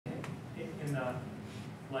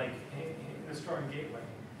like in the store in Gateway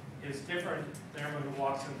is different than everyone who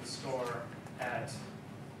walks into the store at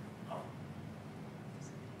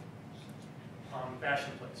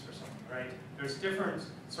Fashion Place or something, right? There's different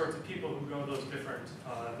sorts of people who go those different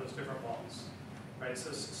malls, right?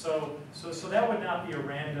 So that would not be a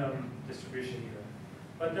random distribution either.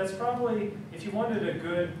 But that's probably, if you wanted a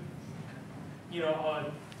good,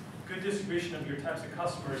 a good distribution of your types of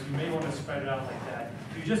customers, you may want to spread it out like that.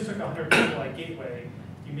 If you just took 100 people like Gateway,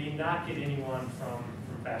 you may not get anyone from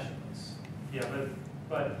Fashion Place. Yeah,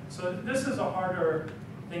 but so this is a harder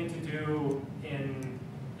thing to do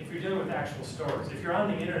if you're dealing with actual stores. If you're on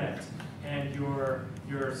the internet and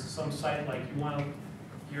you're some site like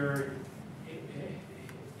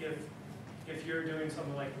if you're doing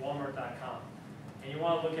something like Walmart.com and you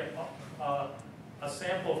want to look at a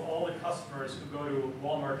sample of all the customers who go to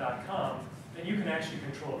Walmart.com, then you can actually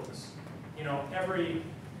control this. Every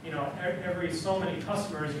so many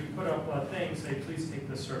customers, you put up a thing, say, please take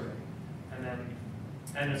this survey,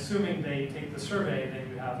 and assuming they take the survey, then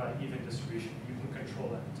you have an even distribution. You can control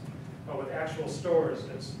that. But with actual stores,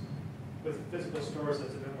 with physical stores,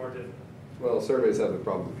 it's a bit more difficult. Well, surveys have the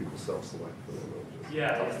problem that people self-select for them.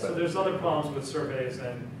 Yeah. So there's other problems with surveys,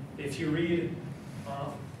 and if you read,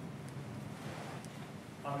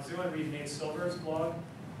 Zuan read Nate Silver's blog.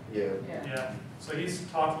 Yeah. So he's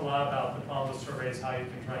talked a lot about the problems with surveys, how you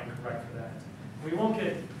can try and correct for that. We won't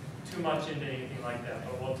get too much into anything like that,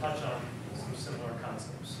 but we'll touch on some similar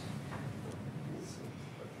concepts.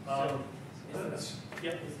 It's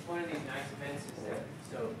one of these nice events is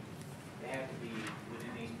that they have to be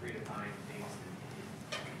within these predefined things.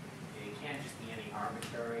 It can't just be any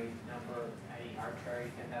arbitrary number, any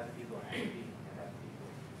arbitrary 10,000 people, or any 10,000 people.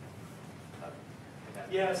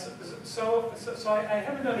 Yes. So I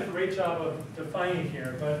haven't done a great job of defining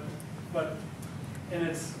here, but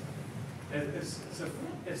it's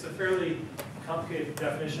a fairly complicated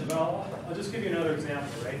definition. But I'll just give you another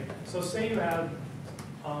example, right? So say you have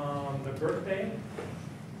the birthday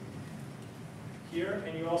here,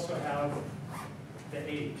 and you also have the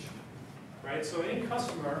age, right? So any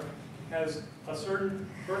customer has a certain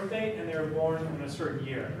birthday and they were born in a certain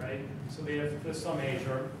year, right? So they have some age,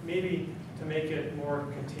 or maybe to make it more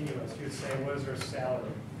continuous, you would say, what is their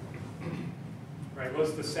salary? Right?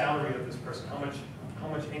 What's the salary of this person? How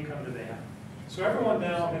much income do they have? So everyone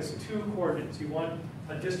now has two coordinates. You want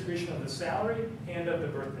a distribution of the salary and of the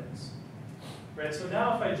birthdays. Right? So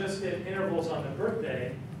now if I just did intervals on the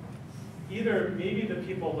birthday, either maybe the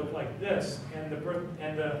people look like this, and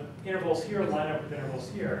the intervals here line up with the intervals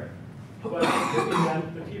here, but it could be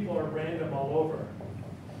that the people are random all over.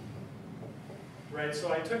 Right?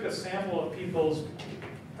 So I took a sample of people's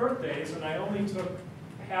birthdays, and I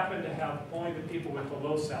happened to have only the people with the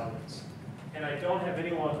low salaries. And I don't have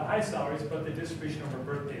anyone with the high salaries, but the distribution of our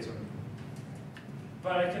birthdays are.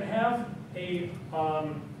 But I can have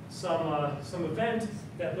some event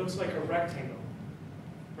that looks like a rectangle.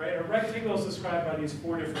 Right? A rectangle is described by these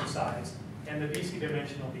 4 different sides, and the VC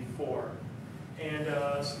dimension will be 4. And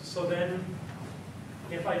so then,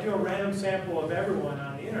 if I do a random sample of everyone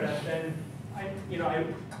on the internet, then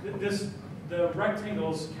the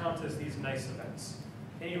rectangles count as these nice events.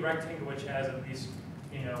 Any rectangle which has at least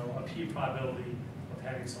a p probability of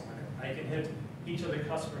having someone in it. I can hit each of the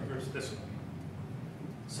customer groups this way.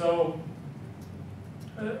 So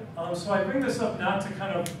I bring this up not to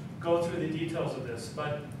kind of go through the details of this,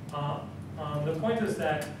 but the point is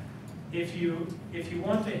that if you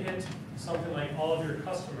want to hit something like all of your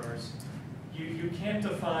customers, you can't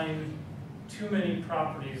define too many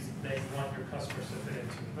properties that you want your customers to fit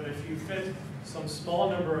into. But if you fit some small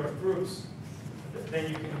number of groups, then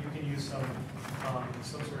you can use some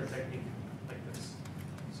sort of technique like this.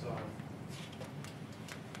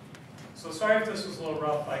 So sorry if this was a little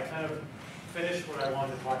rough. I kind of finished what I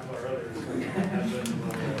wanted to talk about earlier.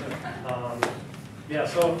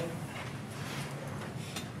 So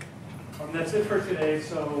that's it for today.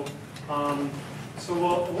 So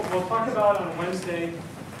we'll talk about on Wednesday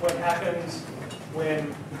what happens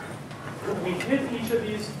when we hit each of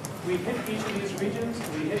these. We hit each of these regions.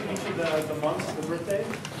 We hit each of the months of the birthday.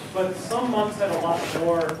 But some months have a lot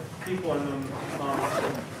more people in them, a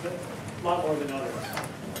lot more than others.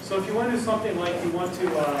 So if you want to do something like you want to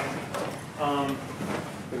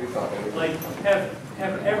like have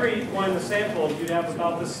every one of the samples, you'd have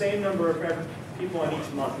about the same number of people in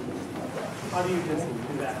each month. How do you do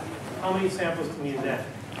that? How many samples can you do that?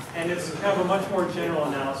 And it's kind of a much more general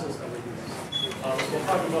analysis that we use. We'll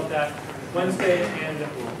talk about that Wednesday, and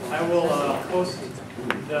I will post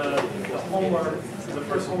the homework, the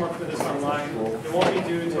first homework for this online. It won't be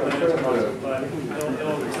due until the end of the month, but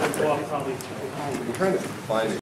it'll I'll probably. I'm trying to find it.